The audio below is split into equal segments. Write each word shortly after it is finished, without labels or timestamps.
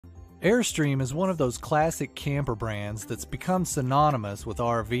Airstream is one of those classic camper brands that's become synonymous with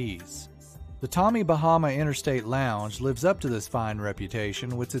RVs. The Tommy Bahama Interstate Lounge lives up to this fine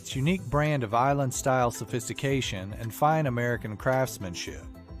reputation with its unique brand of island-style sophistication and fine American craftsmanship.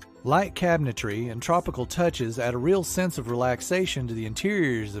 Light cabinetry and tropical touches add a real sense of relaxation to the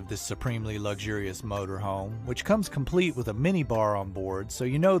interiors of this supremely luxurious motorhome, which comes complete with a minibar on board, so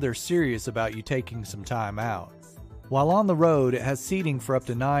you know they're serious about you taking some time out. While on the road, it has seating for up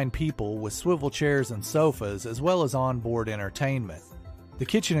to 9 people with swivel chairs and sofas, as well as onboard entertainment. The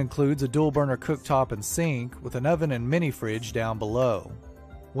kitchen includes a dual-burner cooktop and sink with an oven and mini-fridge down below.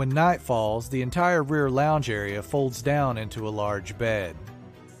 When night falls, the entire rear lounge area folds down into a large bed.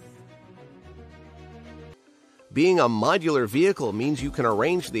 Being a modular vehicle means you can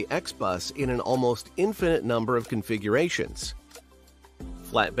arrange the Xbus in an almost infinite number of configurations.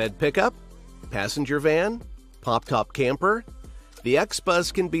 Flatbed pickup, passenger van, pop-top camper, the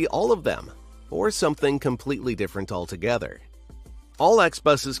Xbus can be all of them, or something completely different altogether. All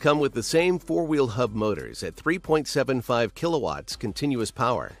Xbuses come with the same 4-wheel hub motors at 3.75 kilowatts continuous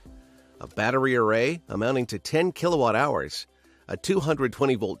power, a battery array amounting to 10 kilowatt hours, a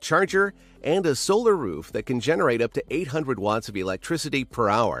 220-volt charger, and a solar roof that can generate up to 800 watts of electricity per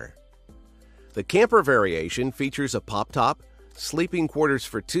hour. The camper variation features a pop-top, sleeping quarters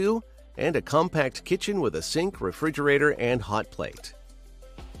for 2, and a compact kitchen with a sink, refrigerator, and hot plate.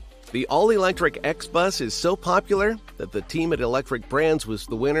 The all-electric Xbus is so popular that the team at Electric Brands was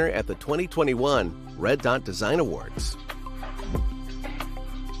the winner at the 2021 Red Dot Design Awards.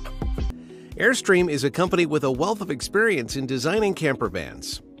 Airstream is a company with a wealth of experience in designing camper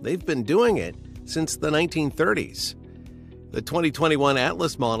vans. They've been doing it since the 1930s. The 2021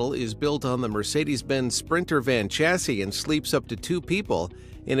 Atlas model is built on the Mercedes-Benz Sprinter van chassis and sleeps up to 2 people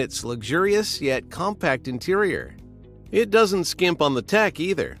in its luxurious yet compact interior. It doesn't skimp on the tech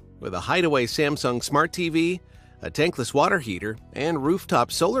either, with a hideaway Samsung Smart TV, a tankless water heater, and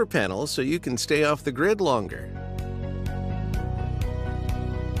rooftop solar panels so you can stay off the grid longer.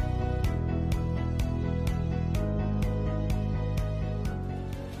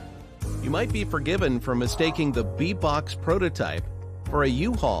 You might be forgiven for mistaking the B-Box prototype for a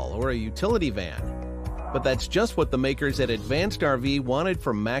U-Haul or a utility van, but that's just what the makers at Advanced RV wanted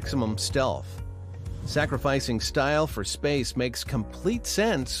for maximum stealth. Sacrificing style for space makes complete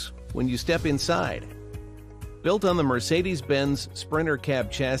sense when you step inside. Built on the Mercedes-Benz Sprinter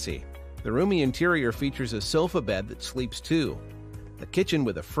cab chassis, the roomy interior features a sofa bed that sleeps 2, a kitchen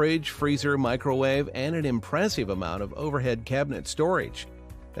with a fridge, freezer, microwave, and an impressive amount of overhead cabinet storage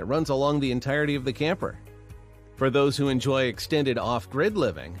that runs along the entirety of the camper. For those who enjoy extended off-grid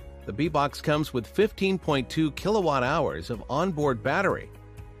living, the B-Box comes with 15.2 kilowatt hours of onboard battery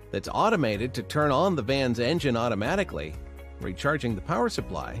that's automated to turn on the van's engine automatically, recharging the power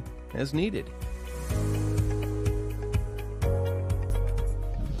supply as needed.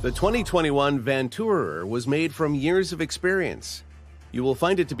 The 2021 Van Tourer was made from years of experience. You will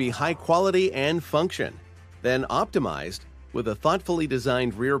find it to be high quality and function, then optimized with a thoughtfully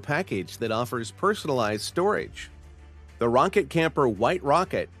designed rear package that offers personalized storage. The Rocket Camper White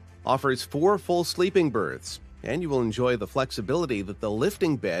Rocket offers 4 full sleeping berths, and you will enjoy the flexibility that the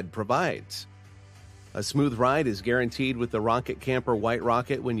lifting bed provides. A smooth ride is guaranteed with the Rocket Camper White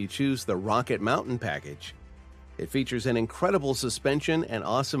Rocket when you choose the Rocket Mountain package. It features an incredible suspension and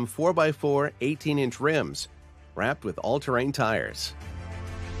awesome 4x4 18-inch rims, wrapped with all-terrain tires.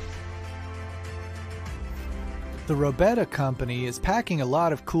 The Robeta company is packing a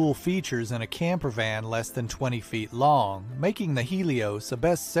lot of cool features in a camper van less than 20 feet long, making the Helios a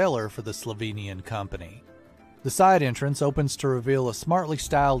bestseller for the Slovenian company. The side entrance opens to reveal a smartly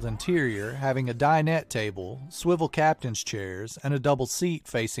styled interior having a dinette table, swivel captain's chairs, and a double seat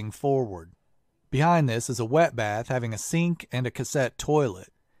facing forward. Behind this is a wet bath having a sink and a cassette toilet.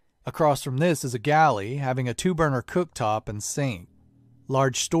 Across from this is a galley having a 2-burner cooktop and sink.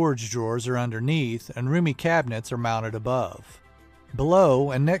 Large storage drawers are underneath and roomy cabinets are mounted above.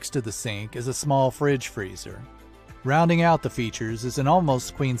 Below and next to the sink is a small fridge freezer. Rounding out the features is an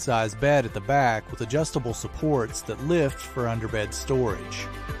almost queen-size bed at the back with adjustable supports that lift for underbed storage.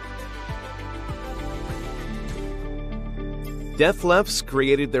 Deathlefs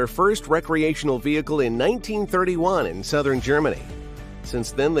created their first recreational vehicle in 1931 in southern Germany.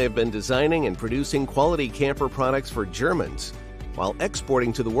 Since then, they've been designing and producing quality camper products for Germans while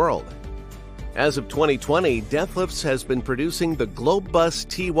exporting to the world. As of 2020, Deathlefs has been producing the Globebus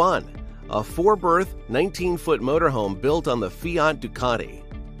T1, a 4-berth, 19-foot motorhome built on the Fiat Ducati.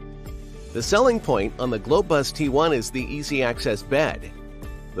 The selling point on the Globebus T1 is the easy-access bed.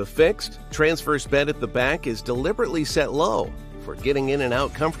 The fixed, transverse bed at the back is deliberately set low for getting in and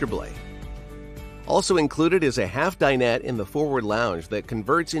out comfortably. Also included is a half dinette in the forward lounge that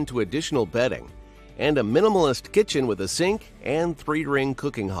converts into additional bedding, and a minimalist kitchen with a sink and 3-ring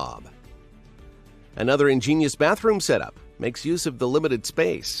cooking hob. Another ingenious bathroom setup makes use of the limited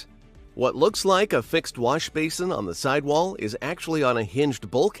space. What looks like a fixed wash basin on the sidewall is actually on a hinged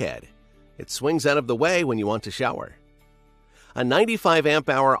bulkhead. It swings out of the way when you want to shower. A 95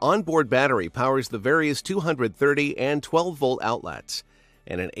 amp-hour onboard battery powers the various 230 and 12-volt outlets,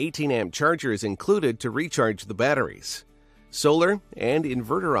 and an 18-amp charger is included to recharge the batteries. Solar and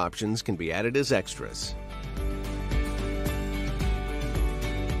inverter options can be added as extras.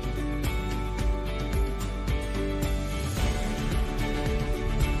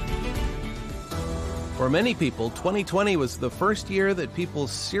 For many people, 2020 was the first year that people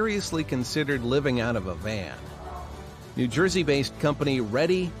seriously considered living out of a van. New Jersey-based company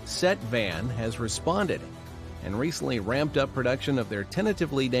Set Van has responded and recently ramped up production of their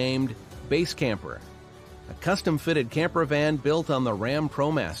tentatively named Basecamper, a custom-fitted camper van built on the Ram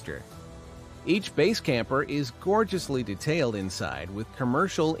ProMaster. Each Basecamper is gorgeously detailed inside with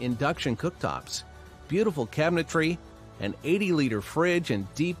commercial induction cooktops, beautiful cabinetry, an 80-liter fridge,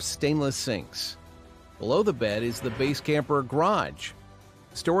 and deep stainless sinks. Below the bed is the Basecamper garage,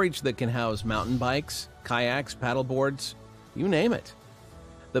 storage that can house mountain bikes, kayaks, paddleboards, you name it.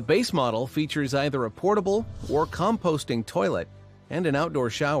 The base model features either a portable or composting toilet and an outdoor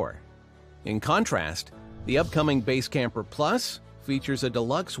shower. In contrast, the upcoming Basecamper Plus features a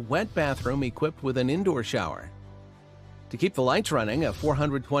deluxe wet bathroom equipped with an indoor shower. To keep the lights running, a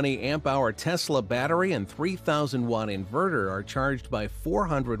 420 amp-hour Tesla battery and 3,000-watt inverter are charged by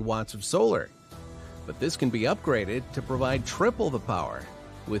 400 watts of solar. But this can be upgraded to provide triple the power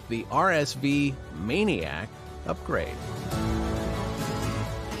with the RSV Maniac upgrade.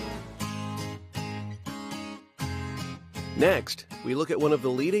 Next, we look at one of the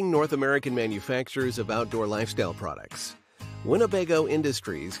leading North American manufacturers of outdoor lifestyle products. Winnebago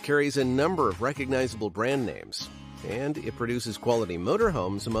Industries carries a number of recognizable brand names, and it produces quality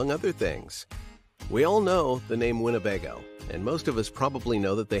motorhomes, among other things. We all know the name Winnebago, and most of us probably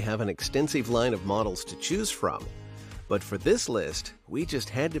know that they have an extensive line of models to choose from. But for this list, we just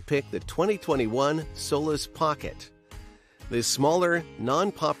had to pick the 2021 Solis Pocket. This smaller,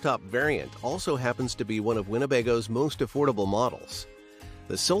 non-pop-top variant also happens to be one of Winnebago's most affordable models.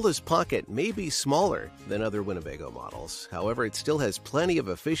 The Solis Pocket may be smaller than other Winnebago models, however it still has plenty of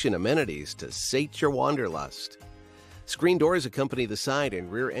efficient amenities to sate your wanderlust. Screen doors accompany the side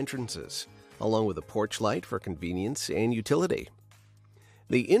and rear entrances, along with a porch light for convenience and utility.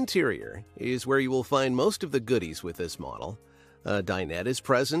 The interior is where you will find most of the goodies with this model. A dinette is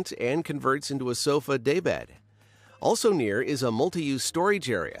present and converts into a sofa daybed. Also near is a multi-use storage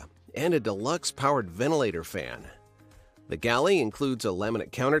area and a deluxe powered ventilator fan. The galley includes a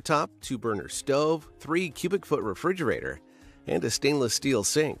laminate countertop, 2-burner stove, 3 cubic foot refrigerator, and a stainless steel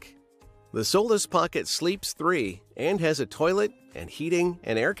sink. The Solis Pocket sleeps 3 and has a toilet and heating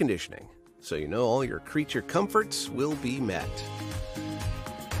and air conditioning, so you know all your creature comforts will be met.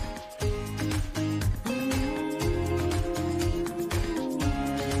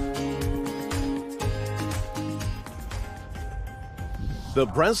 The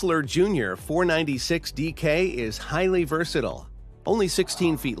Bresler Jr 496 DK is highly versatile. Only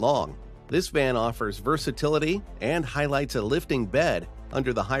 16 feet long, this van offers versatility and highlights a lifting bed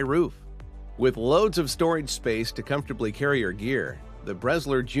under the high roof. With loads of storage space to comfortably carry your gear, the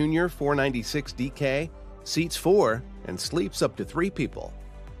Bresler Jr 496 DK seats 4 and sleeps up to 3 people.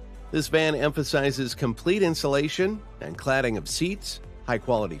 This van emphasizes complete insulation and cladding of seats,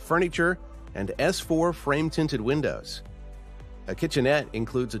 high-quality furniture, and S4 frame-tinted windows. A kitchenette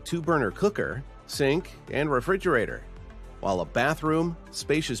includes a 2-burner cooker, sink, and refrigerator, while a bathroom,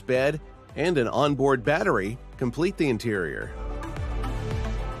 spacious bed, and an onboard battery complete the interior.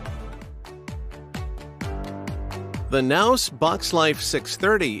 The Knaus Boxlife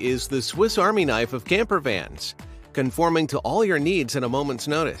 630 is the Swiss Army knife of campervans, conforming to all your needs at a moment's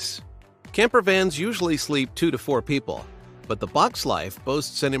notice. Campervans usually sleep 2 to 4 people, but the Boxlife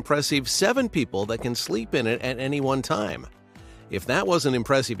boasts an impressive 7 people that can sleep in it at any one time. If that wasn't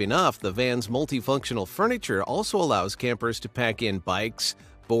impressive enough, the van's multifunctional furniture also allows campers to pack in bikes,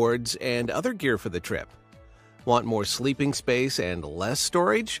 boards, and other gear for the trip. Want more sleeping space and less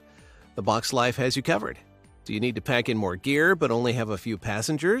storage? The Boxlife has you covered. Do you need to pack in more gear but only have a few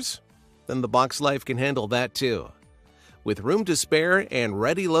passengers? Then the Boxlife can handle that too. With room to spare and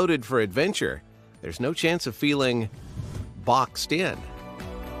ready loaded for adventure, there's no chance of feeling boxed in.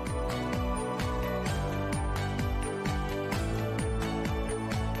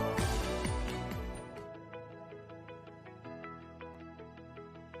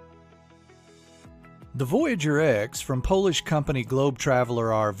 The Voyager X from Polish company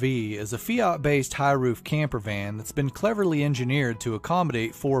Globetraveler RV is a Fiat-based high-roof camper van that's been cleverly engineered to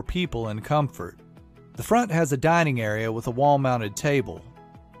accommodate 4 people in comfort. The front has a dining area with a wall-mounted table.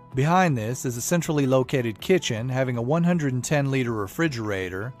 Behind this is a centrally located kitchen having a 110-liter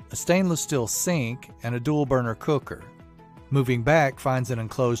refrigerator, a stainless steel sink, and a dual-burner cooker. Moving back finds an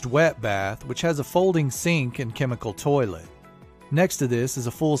enclosed wet bath which has a folding sink and chemical toilet. Next to this is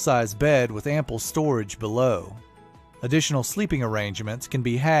a full-size bed with ample storage below. Additional sleeping arrangements can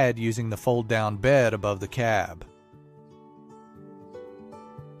be had using the fold-down bed above the cab.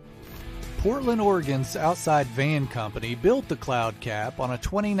 Portland, Oregon's Outside Van Company built the Cloud Cap on a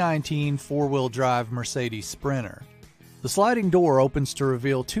 2019 four-wheel drive Mercedes Sprinter. The sliding door opens to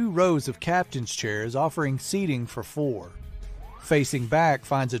reveal 2 rows of captain's chairs offering seating for 4. Facing back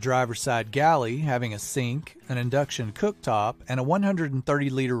finds a driver's side galley having a sink, an induction cooktop, and a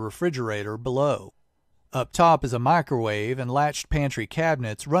 130-liter refrigerator below. Up top is a microwave and latched pantry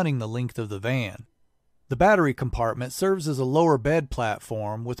cabinets running the length of the van. The battery compartment serves as a lower bed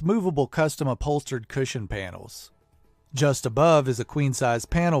platform with movable custom upholstered cushion panels. Just above is a queen-size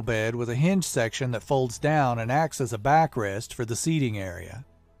panel bed with a hinge section that folds down and acts as a backrest for the seating area.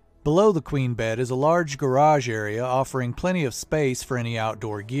 Below the queen bed is a large garage area offering plenty of space for any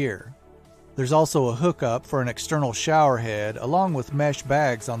outdoor gear. There's also a hookup for an external shower head along with mesh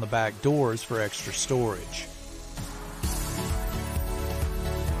bags on the back doors for extra storage.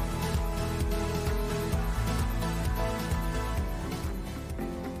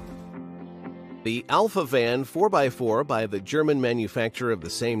 The Alphavan 4x4 by the German manufacturer of the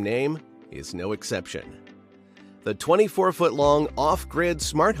same name is no exception. The 24-foot-long off-grid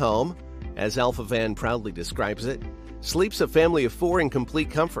smart home, as Alphavan proudly describes it, sleeps a family of 4 in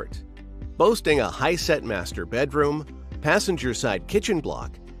complete comfort, boasting a high-set master bedroom, passenger-side kitchen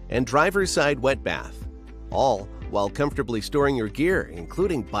block, and driver's-side wet bath, all while comfortably storing your gear,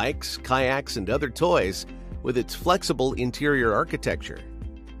 including bikes, kayaks, and other toys, with its flexible interior architecture.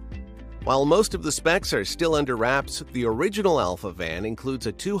 While most of the specs are still under wraps, the original Alphavan includes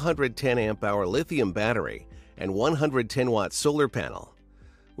a 210 amp-hour lithium battery and 110-watt solar panel.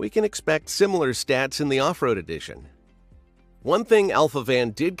 We can expect similar stats in the off-road edition. One thing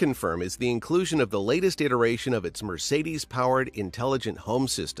Alphavan did confirm is the inclusion of the latest iteration of its Mercedes-powered intelligent home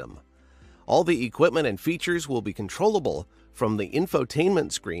system. All the equipment and features will be controllable from the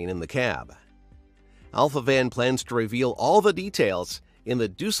infotainment screen in the cab. Alphavan plans to reveal all the details in the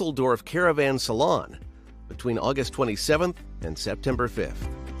Dusseldorf Caravan Salon between August 27th and September 5th.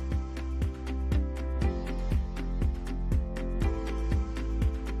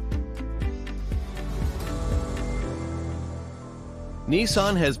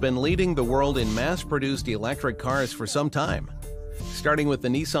 Nissan has been leading the world in mass-produced electric cars for some time, starting with the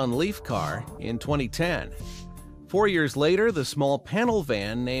Nissan Leaf car in 2010. 4 years later, the small panel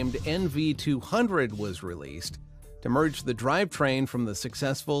van named NV200 was released to merge the drivetrain from the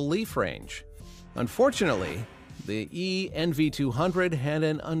successful Leaf range. Unfortunately, the NV200 had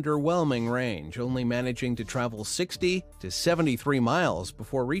an underwhelming range, only managing to travel 60 to 73 miles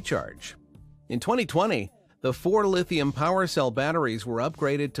before recharge. In 2020, the 4 lithium power cell batteries were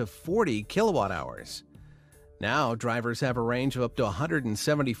upgraded to 40 kilowatt-hours. Now, drivers have a range of up to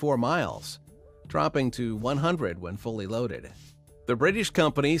 174 miles, dropping to 100 when fully loaded. The British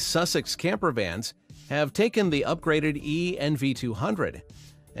company Sussex Campervans have taken the upgraded NV200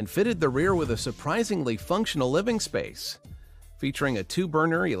 and fitted the rear with a surprisingly functional living space, featuring a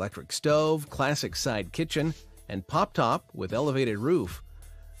 2-burner electric stove, classic side kitchen, and pop-top with elevated roof.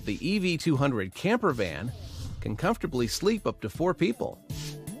 The EV200 campervan can comfortably sleep up to 4 people.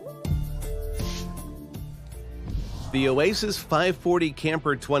 The Oasis 540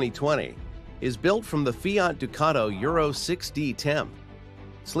 Camper 2020 is built from the Fiat Ducato Euro 6D Temp.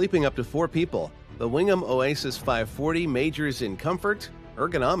 Sleeping up to 4 people, the Wingamm Oasis 540 majors in comfort,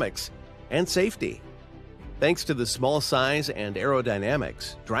 ergonomics, and safety. Thanks to the small size and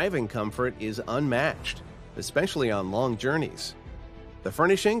aerodynamics, driving comfort is unmatched, especially on long journeys. The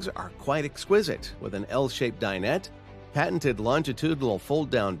furnishings are quite exquisite, with an L-shaped dinette, patented longitudinal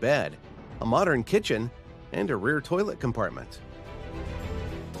fold-down bed, a modern kitchen, and a rear toilet compartment.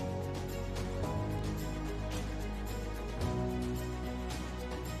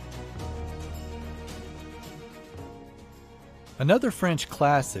 Another French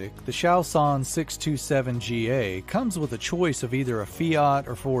classic, the Chausson 627GA, comes with a choice of either a Fiat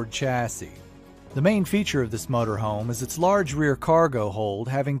or Ford chassis. The main feature of this motorhome is its large rear cargo hold,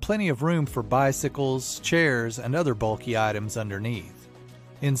 having plenty of room for bicycles, chairs, and other bulky items underneath.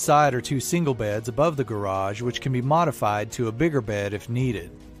 Inside are 2 single beds above the garage, which can be modified to a bigger bed if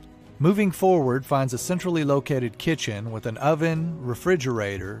needed. Moving forward finds a centrally located kitchen with an oven,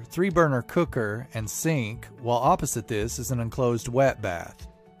 refrigerator, 3-burner cooker, and sink, while opposite this is an enclosed wet bath.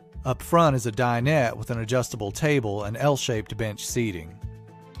 Up front is a dinette with an adjustable table and L-shaped bench seating.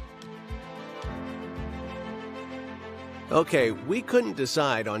 Okay, we couldn't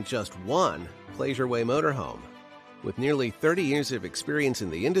decide on just one Pleasureway motorhome. With nearly 30 years of experience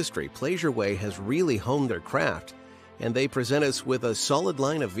in the industry, Pleasureway has really honed their craft, and they present us with a solid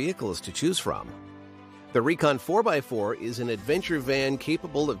line of vehicles to choose from. The Recon 4x4 is an adventure van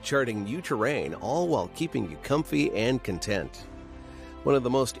capable of charting new terrain, all while keeping you comfy and content. One of the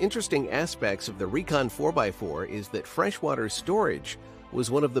most interesting aspects of the Recon 4x4 is that freshwater storage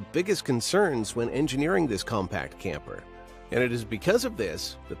was one of the biggest concerns when engineering this compact camper. And it is because of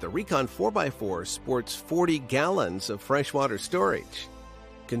this that the Recon 4x4 sports 40 gallons of freshwater storage.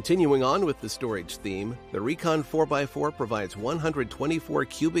 Continuing on with the storage theme, the Recon 4x4 provides 124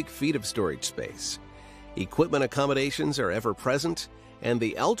 cubic feet of storage space. Equipment accommodations are ever present, and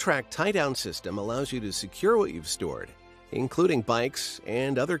the L-Track tie-down system allows you to secure what you've stored, including bikes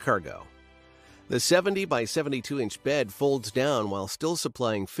and other cargo. The 70 by 72-inch bed folds down while still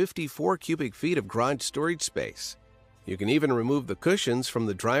supplying 54 cubic feet of garage storage space. You can even remove the cushions from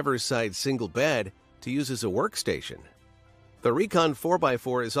the driver's side single bed to use as a workstation. The Recon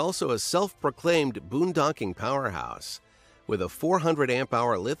 4x4 is also a self-proclaimed boondocking powerhouse. With a 400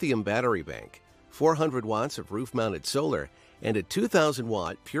 amp-hour lithium battery bank, 400 watts of roof-mounted solar, and a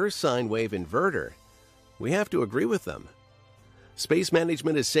 2,000-watt pure sine wave inverter, we have to agree with them. Space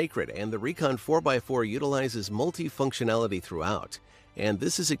management is sacred, and the Recon 4x4 utilizes multi-functionality throughout, and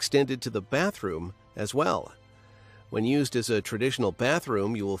this is extended to the bathroom as well. When used as a traditional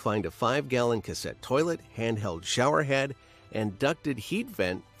bathroom, you will find a 5-gallon cassette toilet, handheld shower head, and ducted heat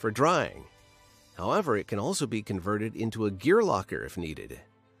vent for drying. However, it can also be converted into a gear locker if needed.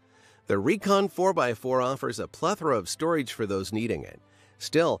 The Recon 4x4 offers a plethora of storage for those needing it.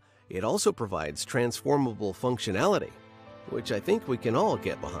 Still, it also provides transformable functionality, which I think we can all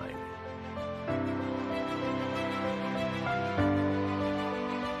get behind.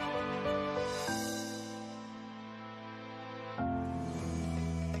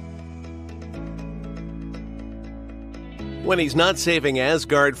 When he's not saving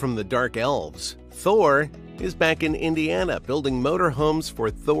Asgard from the Dark Elves, Thor is back in Indiana building motorhomes for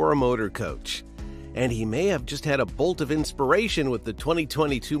Thor Motor Coach. And he may have just had a bolt of inspiration with the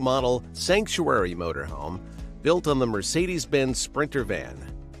 2022 model Sanctuary motorhome, built on the Mercedes-Benz Sprinter van.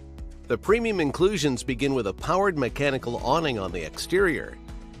 The premium inclusions begin with a powered mechanical awning on the exterior,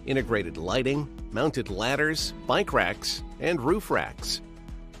 integrated lighting, mounted ladders, bike racks, and roof racks.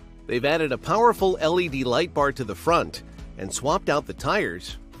 They've added a powerful LED light bar to the front and swapped out the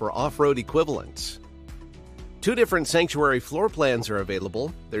tires for off-road equivalents. 2 different Sanctuary floor plans are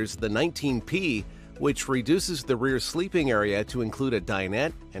available. There's the 19P, which reduces the rear sleeping area to include a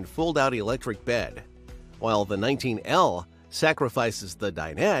dinette and fold-out electric bed, while the 19L sacrifices the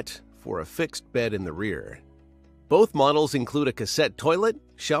dinette for a fixed bed in the rear. Both models include a cassette toilet,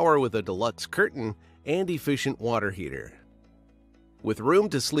 shower with a deluxe curtain, and efficient water heater. With room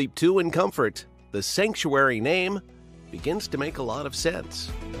to sleep to in comfort, the Sanctuary name begins to make a lot of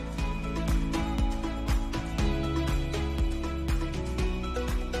sense.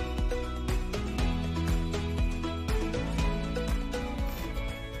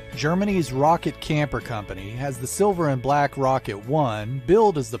 Germany's Rocket Camper Company has the silver and black Rocket 1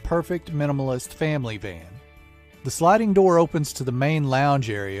 billed as the perfect minimalist family van. The sliding door opens to the main lounge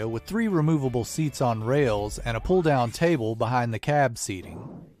area with 3 removable seats on rails and a pull-down table behind the cab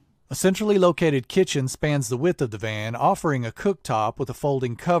seating. A centrally located kitchen spans the width of the van, offering a cooktop with a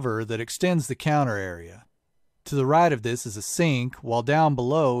folding cover that extends the counter area. To the right of this is a sink, while down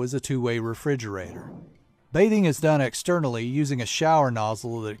below is a 2-way refrigerator. Bathing is done externally using a shower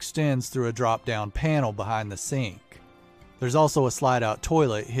nozzle that extends through a drop-down panel behind the sink. There's also a slide-out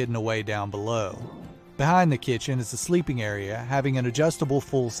toilet hidden away down below. Behind the kitchen is the sleeping area, having an adjustable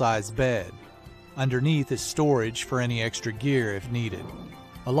full-size bed. Underneath is storage for any extra gear if needed.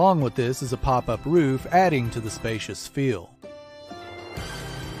 Along with this is a pop-up roof, adding to the spacious feel.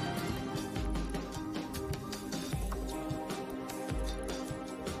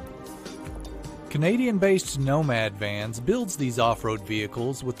 Canadian-based Nomad Vans builds these off-road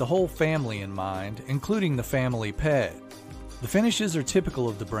vehicles with the whole family in mind, including the family pet. The finishes are typical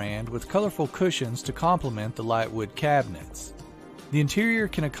of the brand, with colorful cushions to complement the light wood cabinets. The interior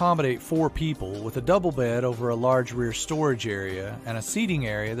can accommodate 4 people with a double bed over a large rear storage area and a seating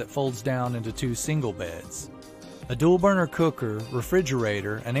area that folds down into 2 single beds. A dual burner cooker,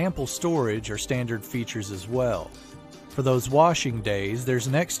 refrigerator, and ample storage are standard features as well. For those washing days, there's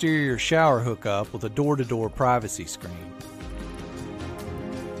an exterior shower hookup with a door-to-door privacy screen.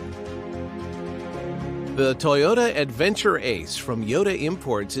 The Toyota Adventure Ace from Yoda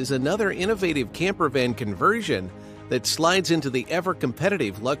Imports is another innovative campervan conversion that slides into the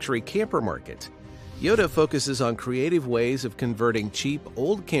ever-competitive luxury camper market. Yoda focuses on creative ways of converting cheap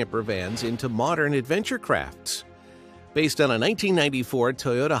old campervans into modern adventure crafts. Based on a 1994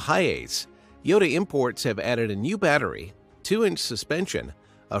 Toyota Hiace, Yoda Imports have added a new battery, 2-inch suspension,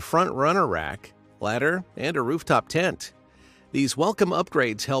 a front runner rack, ladder, and a rooftop tent. These welcome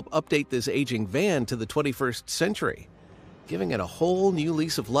upgrades help update this aging van to the 21st century, giving it a whole new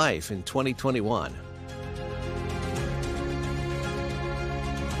lease of life in 2021.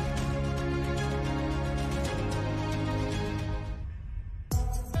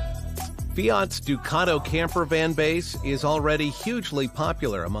 Fiat's Ducato campervan base is already hugely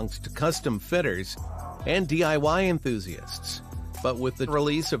popular amongst custom fitters and DIY enthusiasts, but with the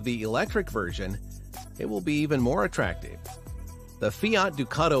release of the electric version, it will be even more attractive. The Fiat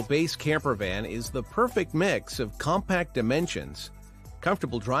Ducato base campervan is the perfect mix of compact dimensions,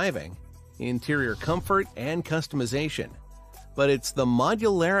 comfortable driving, interior comfort, and customization. But it's the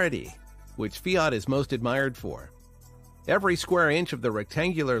modularity which Fiat is most admired for. Every square inch of the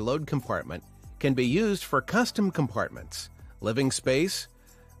rectangular load compartment can be used for custom compartments, living space,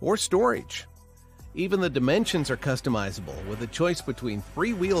 or storage. Even the dimensions are customizable with a choice between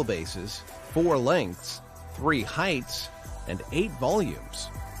 3 wheelbases, 4 lengths, 3 heights, and 8 volumes.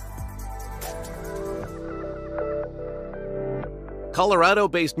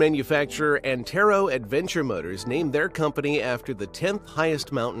 Colorado-based manufacturer Antero Adventure Motors named their company after the 10th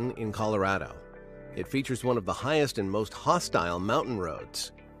highest mountain in Colorado. It features one of the highest and most hostile mountain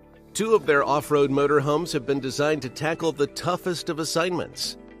roads. 2 of their off-road motorhomes have been designed to tackle the toughest of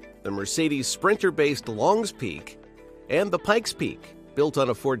assignments: the Mercedes Sprinter-based Longs Peak and the Pikes Peak, built on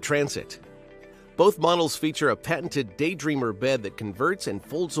a Ford Transit. Both models feature a patented Daydreamer bed that converts and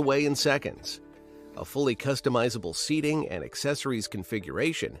folds away in seconds, a fully customizable seating and accessories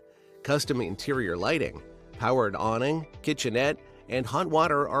configuration, custom interior lighting, powered awning, kitchenette, and hot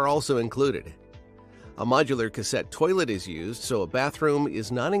water are also included. A modular cassette toilet is used, so a bathroom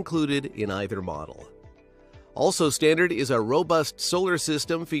is not included in either model. Also standard is a robust solar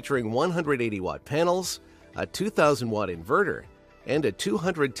system featuring 180-watt panels, a 2,000-watt inverter, and a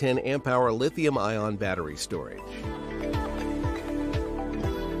 210 amp-hour lithium-ion battery storage.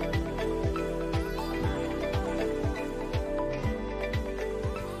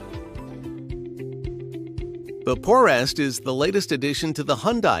 The Porest is the latest addition to the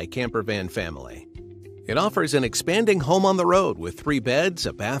Hyundai campervan family. It offers an expanding home on the road with 3 beds,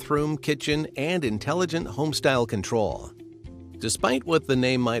 a bathroom, kitchen, and intelligent home-style control. Despite what the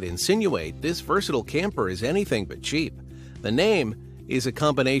name might insinuate, this versatile camper is anything but cheap. The name is a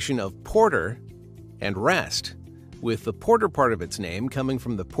combination of Porter and Rest, with the Porter part of its name coming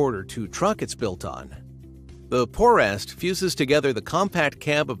from the Porter 2 truck it's built on. The Porest fuses together the compact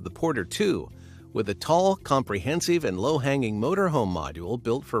cab of the Porter 2 with a tall, comprehensive, and low-hanging motorhome module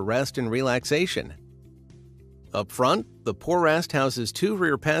built for rest and relaxation. Up front, the Porest houses 2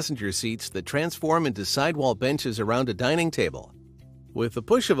 rear passenger seats that transform into sidewall benches around a dining table. With the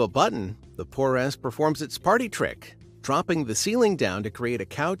push of a button, the Porest performs its party trick, dropping the ceiling down to create a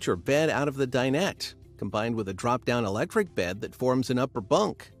couch or bed out of the dinette, combined with a drop-down electric bed that forms an upper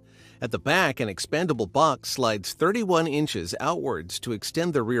bunk. At the back, an expandable box slides 31 inches outwards to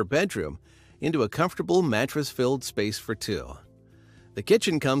extend the rear bedroom into a comfortable mattress-filled space for 2. The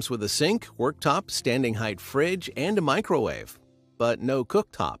kitchen comes with a sink, worktop, standing height fridge, and a microwave, but no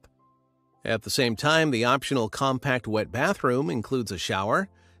cooktop. At the same time, the optional compact wet bathroom includes a shower,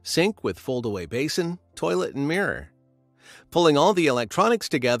 sink with fold-away basin, toilet, and mirror. Pulling all the electronics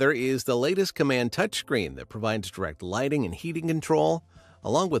together is the latest Command touchscreen that provides direct lighting and heating control,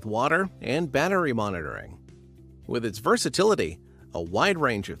 along with water and battery monitoring. With its versatility, a wide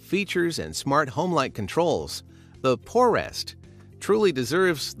range of features, and smart home-like controls, the Porest truly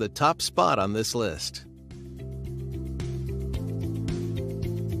deserves the top spot on this list.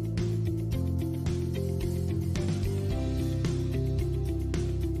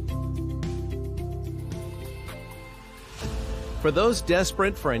 For those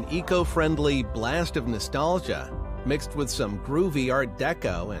desperate for an eco-friendly blast of nostalgia, mixed with some groovy Art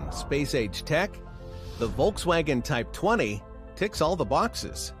Deco and space-age tech, the Volkswagen Type 20 ticks all the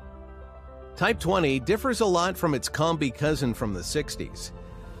boxes. Type 20 differs a lot from its Combi cousin from the 60s.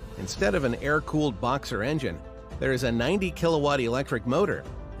 Instead of an air-cooled boxer engine, there is a 90-kilowatt electric motor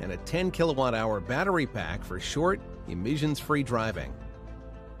and a 10 kilowatt-hour battery pack for short, emissions-free driving.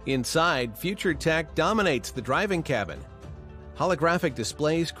 Inside, future tech dominates the driving cabin. Holographic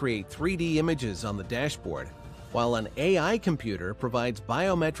displays create 3D images on the dashboard, while an AI computer provides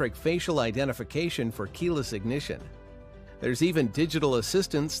biometric facial identification for keyless ignition. There's even digital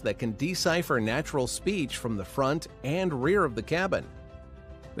assistants that can decipher natural speech from the front and rear of the cabin.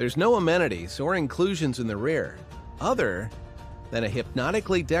 There's no amenities or inclusions in the rear, other than a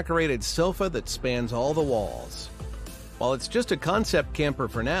hypnotically decorated sofa that spans all the walls. While it's just a concept camper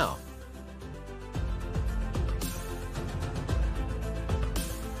for now,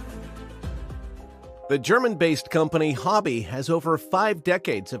 the German-based company Hobby has over 5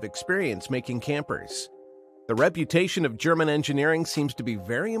 decades of experience making campers. The reputation of German engineering seems to be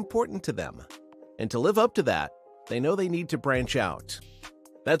very important to them, and to live up to that, they know they need to branch out.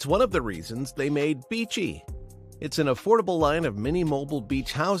 That's one of the reasons they made Beachy. It's an affordable line of mini mobile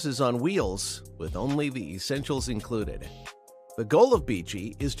beach houses on wheels with only the essentials included. The goal of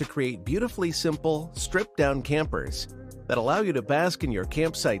Beachy is to create beautifully simple, stripped-down campers that allow you to bask in your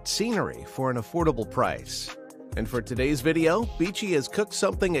campsite scenery for an affordable price. And for today's video, Beachy has cooked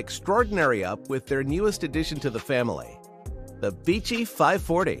something extraordinary up with their newest addition to the family, the Beachy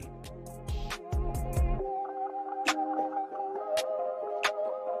 540.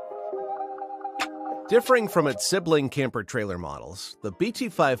 Differing from its sibling camper trailer models, the Beachy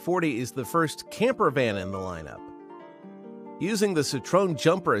 540 is the first campervan in the lineup. Using the Citroën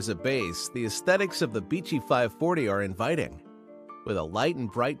Jumper as a base, the aesthetics of the Beachy 540 are inviting, with a light and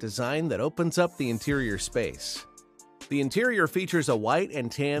bright design that opens up the interior space. The interior features a white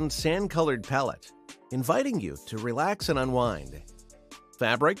and tan sand-colored palette, inviting you to relax and unwind.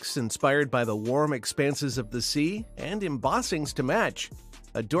 Fabrics inspired by the warm expanses of the sea and embossings to match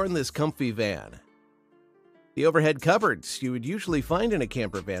adorn this comfy van. The overhead cupboards you would usually find in a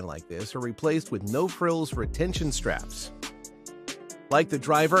camper van like this are replaced with no-frills retention straps. Like the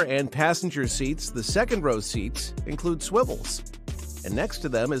driver and passenger seats, the second-row seats include swivels, and next to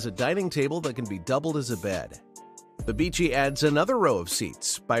them is a dining table that can be doubled as a bed. The Beachy adds another row of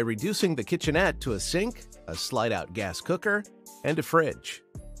seats by reducing the kitchenette to a sink, a slide-out gas cooker, and a fridge.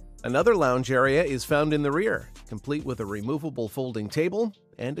 Another lounge area is found in the rear, complete with a removable folding table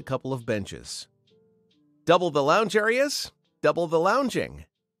and a couple of benches. Double the lounge areas, double the lounging.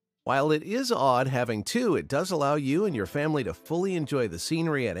 While it is odd having two, it does allow you and your family to fully enjoy the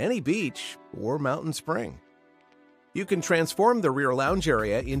scenery at any beach or mountain spring. You can transform the rear lounge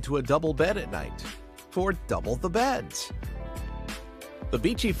area into a double bed at night, for double the beds. The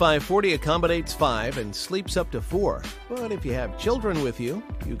Beachy 540 accommodates 5 and sleeps up to 4, but if you have children with you,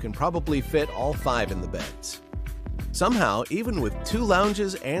 you can probably fit all 5 in the beds. Somehow, even with 2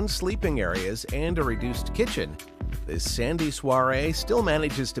 lounges and sleeping areas and a reduced kitchen, this sandy soiree still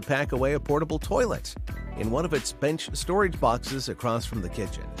manages to pack away a portable toilet in one of its bench storage boxes across from the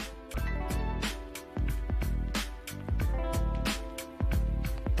kitchen.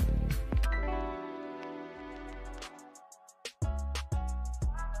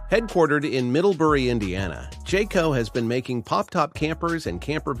 Headquartered in Middlebury, Indiana, Jayco has been making pop-top campers and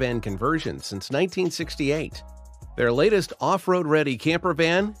campervan conversions since 1968. Their latest off-road-ready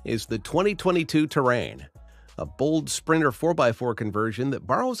campervan is the 2022 Terrain, a bold Sprinter 4x4 conversion that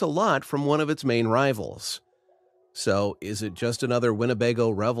borrows a lot from one of its main rivals. So, is it just another Winnebago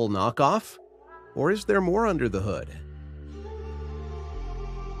Revel knockoff? Or is there more under the hood?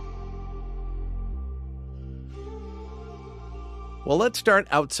 Well, let's start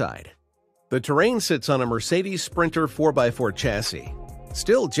outside. The Terrain sits on a Mercedes Sprinter 4x4 chassis.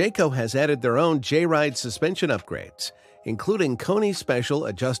 Still, Jayco has added their own J-Ride suspension upgrades, including Koni Special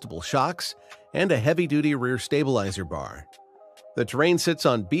adjustable shocks and a heavy-duty rear stabilizer bar. The Terrain sits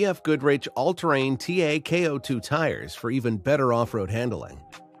on BF Goodrich all-terrain TA KO2 tires for even better off-road handling.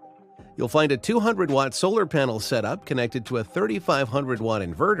 You'll find a 200-watt solar panel setup connected to a 3,500-watt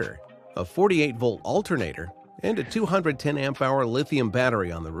inverter, a 48-volt alternator, and a 210 amp-hour lithium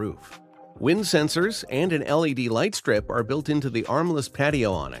battery on the roof. Wind sensors and an LED light strip are built into the armless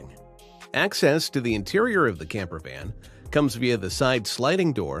patio awning. Access to the interior of the campervan comes via the side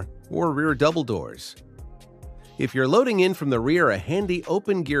sliding door or rear double doors. If you're loading in from the rear, a handy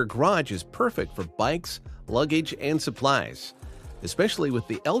open-gear garage is perfect for bikes, luggage, and supplies, especially with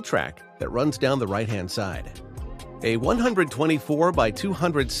the L-track that runs down the right-hand side. A 124 by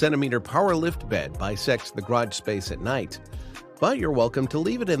 200 centimeter power lift bed bisects the garage space at night, but you're welcome to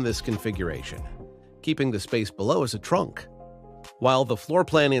leave it in this configuration, keeping the space below as a trunk. While the floor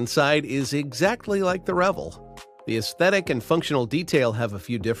plan inside is exactly like the Revel, the aesthetic and functional detail have a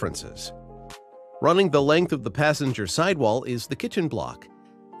few differences. Running the length of the passenger sidewall is the kitchen block,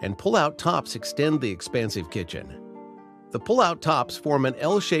 and pull-out tops extend the expansive kitchen. The pull-out tops form an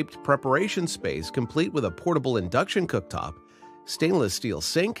L-shaped preparation space complete with a portable induction cooktop, stainless steel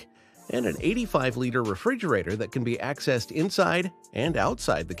sink, and an 85-liter refrigerator that can be accessed inside and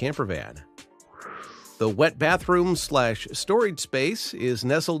outside the campervan. The wet bathroom/storage space is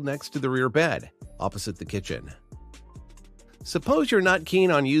nestled next to the rear bed, opposite the kitchen. Suppose you're not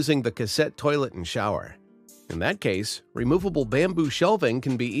keen on using the cassette toilet and shower. In that case, removable bamboo shelving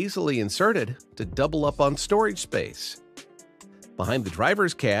can be easily inserted to double up on storage space. Behind the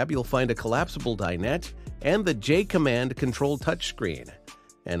driver's cab, you'll find a collapsible dinette and the J-Command control touchscreen,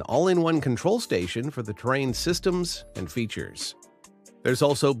 an all-in-one control station for the terrain systems and features. There's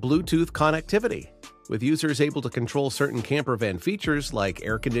also Bluetooth connectivity, with users able to control certain campervan features like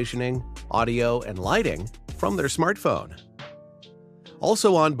air conditioning, audio, and lighting from their smartphone.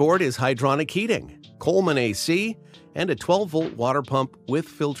 Also on board is hydronic heating, Coleman AC, and a 12-volt water pump with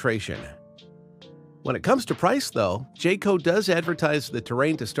filtration. When it comes to price, though, Jayco does advertise the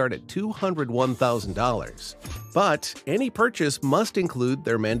terrain to start at $201,000. But any purchase must include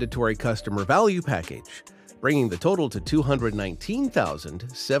their mandatory customer value package, bringing the total to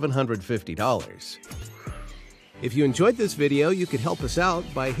 $219,750. If you enjoyed this video, you could help us out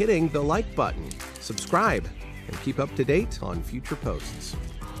by hitting the like button, subscribe, and keep up to date on future posts.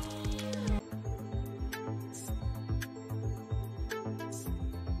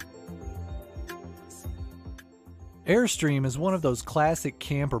 Airstream is one of those classic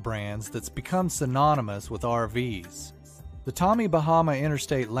camper brands that's become synonymous with RVs. The Tommy Bahama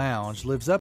Interstate Lounge lives up